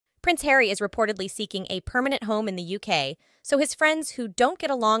Prince Harry is reportedly seeking a permanent home in the UK, so his friends who don't get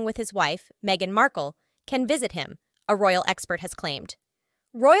along with his wife, Meghan Markle, can visit him, a royal expert has claimed.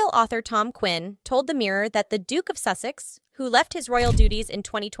 Royal author Tom Quinn told the Mirror that the Duke of Sussex, who left his royal duties in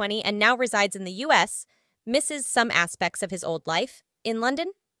 2020 and now resides in the US, misses some aspects of his old life in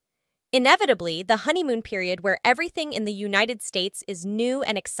London. Inevitably, the honeymoon period where everything in the United States is new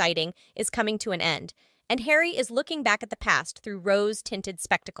and exciting is coming to an end, and Harry is looking back at the past through rose-tinted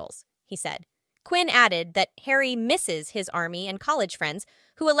spectacles, he said. Quinn added that Harry misses his army and college friends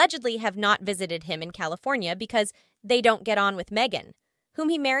who allegedly have not visited him in California because they don't get on with Meghan, whom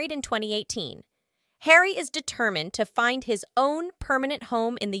he married in 2018. Harry is determined to find his own permanent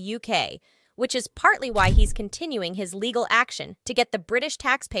home in the UK, which is partly why he's continuing his legal action to get the British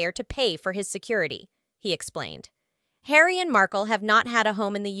taxpayer to pay for his security, he explained. Harry and Markle have not had a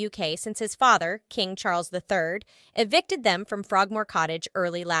home in the UK since his father, King Charles III, evicted them from Frogmore Cottage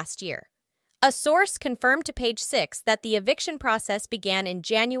early last year. A source confirmed to Page 6 that the eviction process began in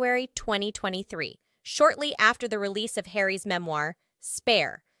January 2023, shortly after the release of Harry's memoir,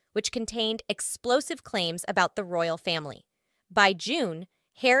 Spare, which contained explosive claims about the royal family. By June,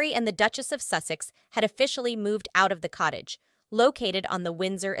 Harry and the Duchess of Sussex had officially moved out of the cottage, located on the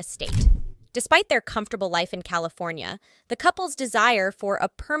Windsor estate. Despite their comfortable life in California, the couple's desire for a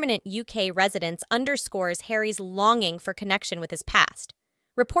permanent UK residence underscores Harry's longing for connection with his past.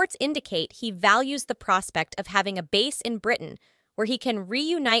 Reports indicate he values the prospect of having a base in Britain where he can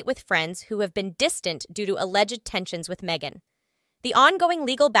reunite with friends who have been distant due to alleged tensions with Meghan. The ongoing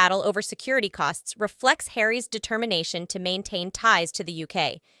legal battle over security costs reflects Harry's determination to maintain ties to the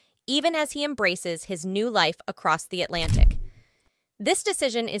UK, even as he embraces his new life across the Atlantic. This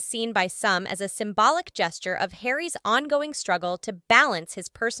decision is seen by some as a symbolic gesture of Harry's ongoing struggle to balance his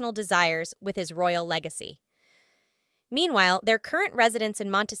personal desires with his royal legacy. Meanwhile, their current residence in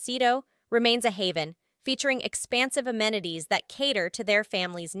Montecito remains a haven, featuring expansive amenities that cater to their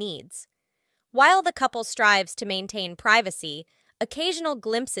family's needs. While the couple strives to maintain privacy, occasional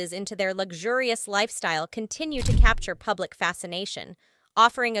glimpses into their luxurious lifestyle continue to capture public fascination,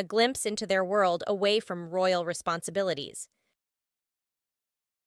 offering a glimpse into their world away from royal responsibilities.